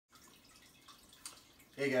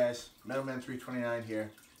Hey guys, Metalman329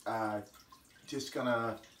 here. Just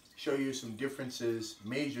gonna show you some differences,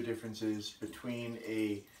 major differences between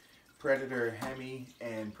a Predator Hemi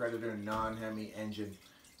and Predator non-Hemi engine.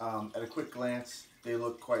 At a quick glance, they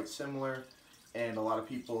look quite similar, and a lot of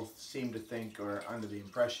people seem to think or are under the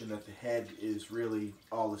impression that the head is really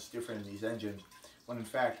all that's different in these engines, when in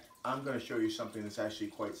fact I'm going to show you something that's actually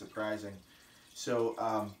quite surprising.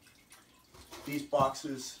 So these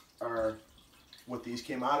boxes are what these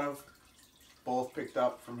came out of, both picked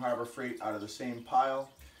up from Harbor Freight out of the same pile,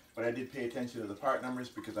 but I did pay attention to the part numbers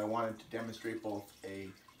because I wanted to demonstrate both a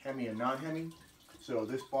Hemi and non-Hemi. So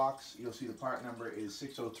this box, you'll see the part number is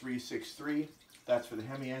 60363, that's for the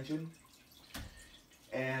Hemi engine.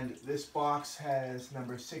 And this box has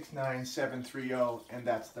number 69730, and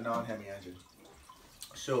that's the non-Hemi engine.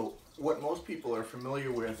 So what most people are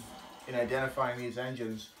familiar with in identifying these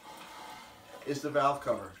engines is the valve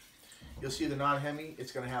cover. You'll see the non-Hemi,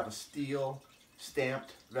 it's going to have a steel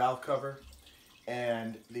stamped valve cover,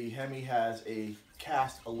 and the Hemi has a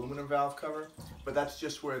cast aluminum valve cover, but that's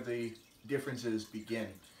just where the differences begin.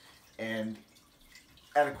 And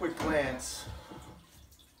at a quick glance,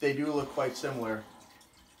 they do look quite similar,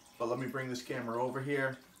 but let me bring this camera over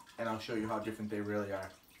here and I'll show you how different they really are.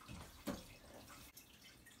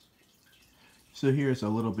 So here's a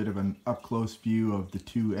little bit of an up-close view of the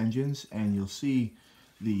two engines, and you'll see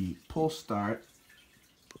the pull start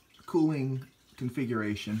cooling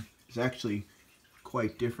configuration is actually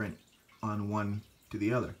quite different on one to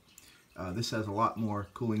the other. This has a lot more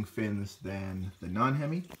cooling fins than the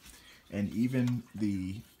non-Hemi, and even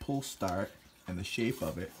the pull start and the shape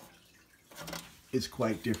of it is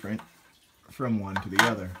quite different from one to the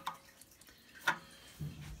other.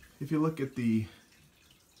 If you look at the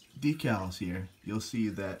decals here, you'll see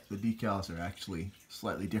that the decals are actually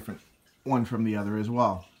slightly different one from the other as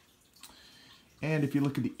well. And if you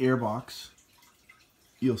look at the airbox,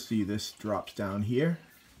 you'll see this drops down here,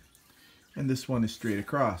 and this one is straight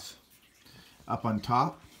across. Up on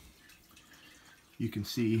top, you can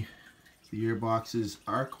see the airboxes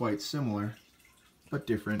are quite similar, but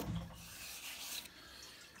different.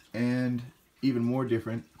 And even more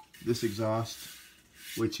different, this exhaust,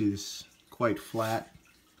 which is quite flat,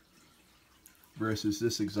 versus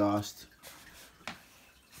this exhaust,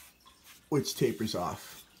 which tapers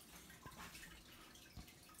off.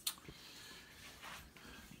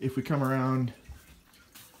 If we come around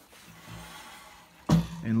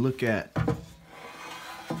and look at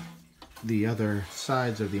the other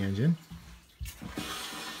sides of the engine,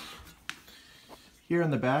 here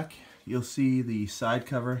on the back you'll see the side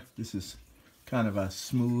cover. This is kind of a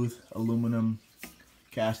smooth aluminum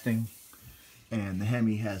casting, and the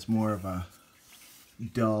Hemi has more of a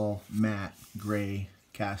dull matte gray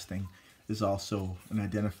casting. There's also an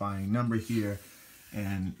identifying number here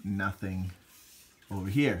and nothing over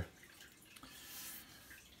here.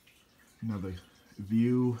 Another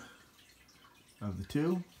view of the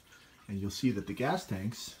two, and you'll see that the gas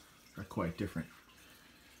tanks are quite different.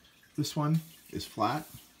 This one is flat,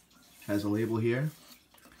 has a label here.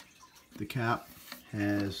 The cap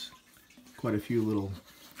has quite a few little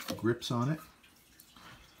grips on it.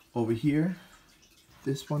 Over here,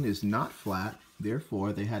 this one is not flat,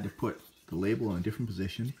 therefore they had to put the label in a different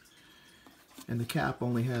position, and the cap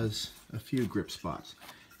only has a few grip spots.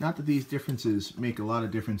 Not that these differences make a lot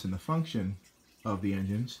of difference in the function of the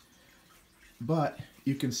engines, but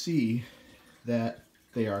you can see that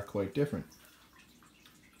they are quite different.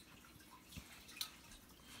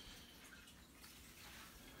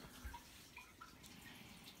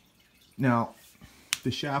 Now,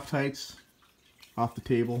 the shaft heights off the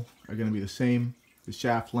table are going to be the same. The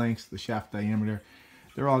shaft lengths, the shaft diameter,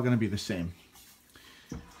 they're all going to be the same.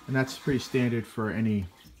 And that's pretty standard for any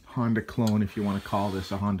Honda clone, if you want to call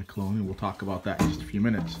this a Honda clone, and we'll talk about that in just a few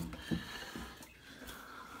minutes.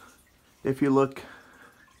 If you look,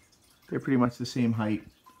 they're pretty much the same height.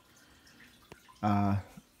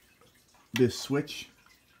 This switch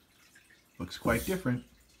looks quite different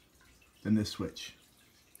than this switch.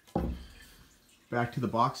 Back to the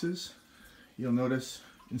boxes, you'll notice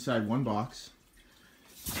inside one box,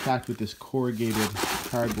 it's packed with this corrugated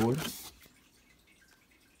cardboard,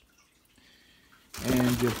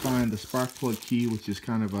 and you'll find the spark plug key, which is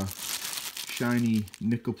kind of a shiny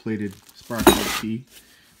nickel plated spark plug key.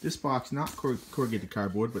 This box, not corrugated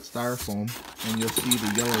cardboard, but styrofoam, and you'll see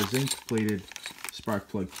the yellow zinc plated spark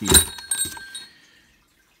plug key.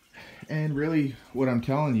 And really what I'm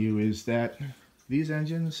telling you is that these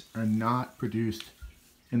engines are not produced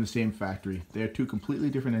in the same factory. They are two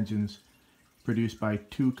completely different engines produced by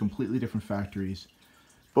two completely different factories,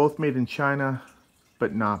 both made in China,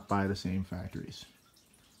 but not by the same factories.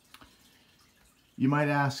 You might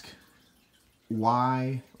ask,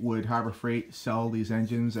 why would Harbor Freight sell these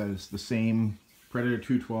engines as the same Predator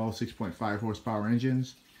 212 6.5 horsepower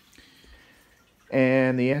engines?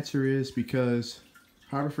 And the answer is because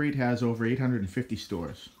Harbor Freight has over 850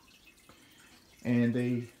 stores. And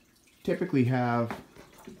they typically have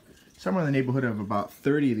somewhere in the neighborhood of about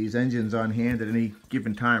 30 of these engines on hand at any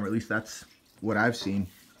given time, or at least that's what I've seen.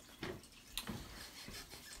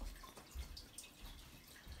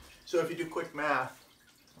 So if you do quick math,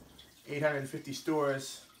 850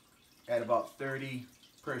 stores at about 30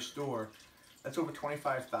 per store, that's over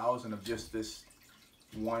 25,000 of just this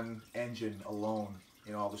one engine alone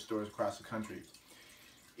in all the stores across the country.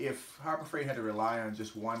 If Harbor Freight had to rely on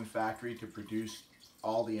just one factory to produce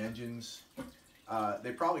all the engines,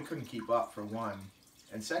 they probably couldn't keep up, for one.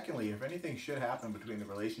 And secondly, if anything should happen between the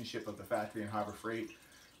relationship of the factory and Harbor Freight,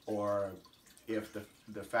 or if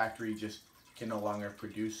the factory just can no longer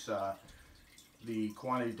produce the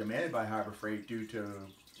quantity demanded by Harbor Freight due to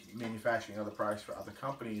manufacturing other products for other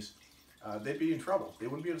companies, they'd be in trouble. They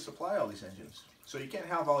wouldn't be able to supply all these engines. So you can't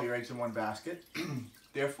have all your eggs in one basket.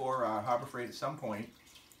 Therefore, Harbor Freight at some point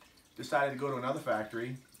decided to go to another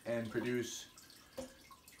factory and produce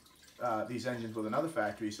these engines with another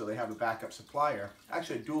factory, so they have a backup supplier,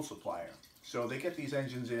 actually a dual supplier. So they get these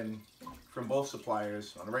engines in from both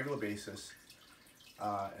suppliers on a regular basis,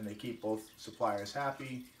 and they keep both suppliers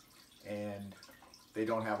happy, and they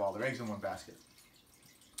don't have all their eggs in one basket.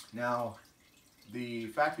 Now, the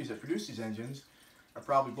factories that produce these engines are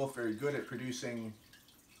probably both very good at producing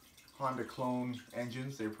Honda clone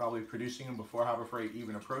engines. They're probably producing them before Harbor Freight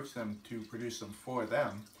even approached them to produce them for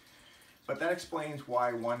them. But that explains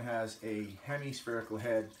why one has a Hemi spherical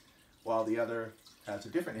head while the other has a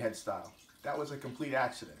different head style. That was a complete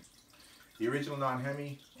accident. The original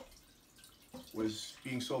non-Hemi was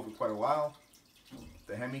being sold for quite a while.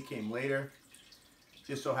 The Hemi came later.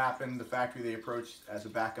 Just so happened the factory they approached as a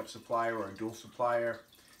backup supplier or a dual supplier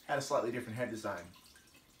had a slightly different head design.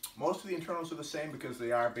 Most of the internals are the same because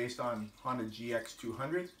they are based on Honda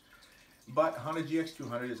GX200, but Honda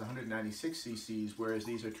GX200 is 196 cc's, whereas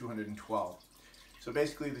these are 212. So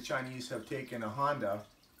basically the Chinese have taken a Honda,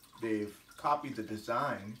 they've copied the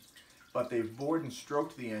design, but they've bored and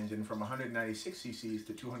stroked the engine from 196 cc's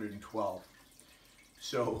to 212.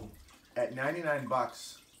 So at 99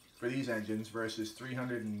 bucks for these engines versus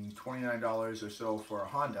 $329 or so for a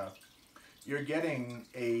Honda, you're getting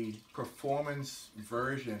a performance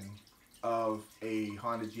version of a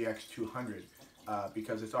Honda GX200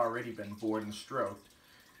 because it's already been bored and stroked.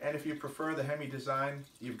 And if you prefer the Hemi design,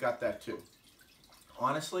 you've got that too.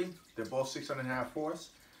 Honestly, they're both 6.5 horse.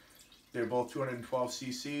 They're both 212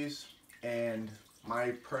 cc's, and my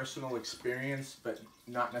personal experience, but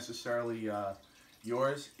not necessarily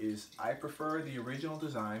yours, is I prefer the original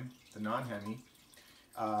design, the non-Hemi.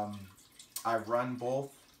 I've run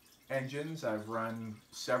both engines. I've run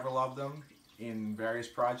several of them in various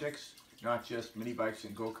projects, not just mini bikes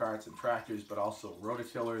and go-karts and tractors, but also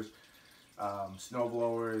rototillers, snow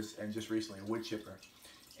blowers, and just recently a wood chipper.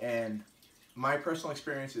 And my personal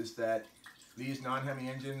experience is that these non-Hemi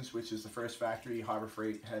engines, which is the first factory Harbor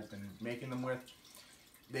Freight had been making them with,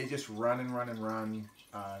 they just run and run and run.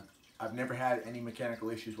 I've never had any mechanical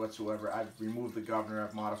issues whatsoever. I've removed the governor,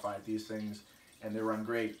 I've modified these things, and they run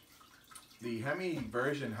great. The Hemi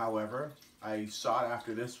version, however, I sought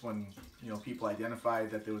after this when people identified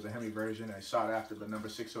that there was a Hemi version. I sought after the number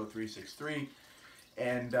 60363,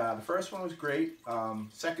 and the first one was great.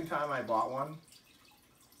 Second time I bought one,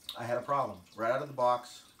 I had a problem. Right out of the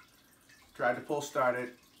box, tried to pull start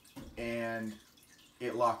it, and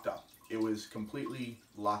it locked up. It was completely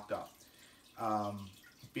locked up.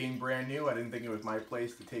 Being brand new, I didn't think it was my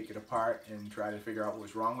place to take it apart and try to figure out what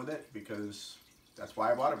was wrong with it, because that's why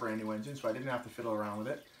I bought a brand new engine, so I didn't have to fiddle around with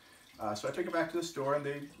it. So I took it back to the store and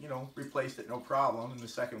they, replaced it no problem, and the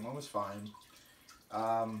second one was fine.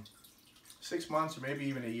 6 months or maybe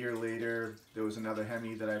even a year later, there was another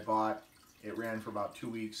Hemi that I bought. It ran for about 2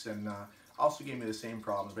 weeks and also gave me the same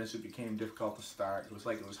problem. Eventually it became difficult to start. It was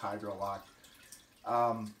like it was hydro locked.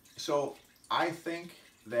 So I think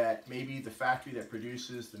that maybe the factory that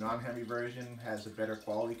produces the non-Hemi version has a better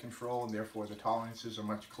quality control, and therefore the tolerances are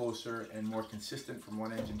much closer and more consistent from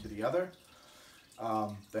one engine to the other.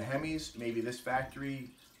 The Hemis, maybe this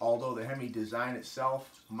factory, although the Hemi design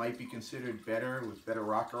itself might be considered better with better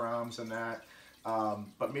rocker arms and that,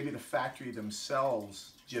 but maybe the factory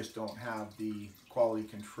themselves just don't have the quality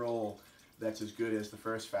control that's as good as the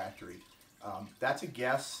first factory. That's a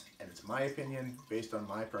guess, and it's my opinion based on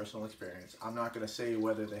my personal experience. I'm not going to say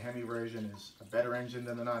whether the Hemi version is a better engine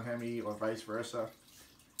than the non-Hemi or vice versa,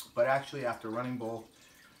 but actually after running both,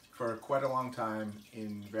 for quite a long time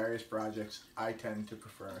in various projects, I tend to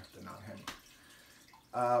prefer the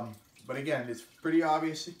non-HEMI. But again, it's pretty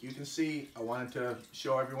obvious. You can see I wanted to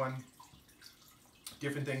show everyone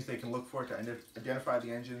different things they can look for to identify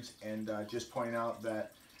the engines, and just point out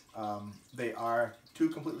that they are two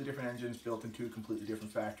completely different engines built in two completely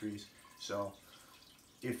different factories. So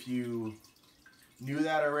if you knew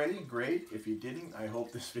that already, great. If you didn't, I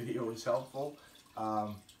hope this video was helpful.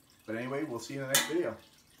 But anyway, we'll see you in the next video.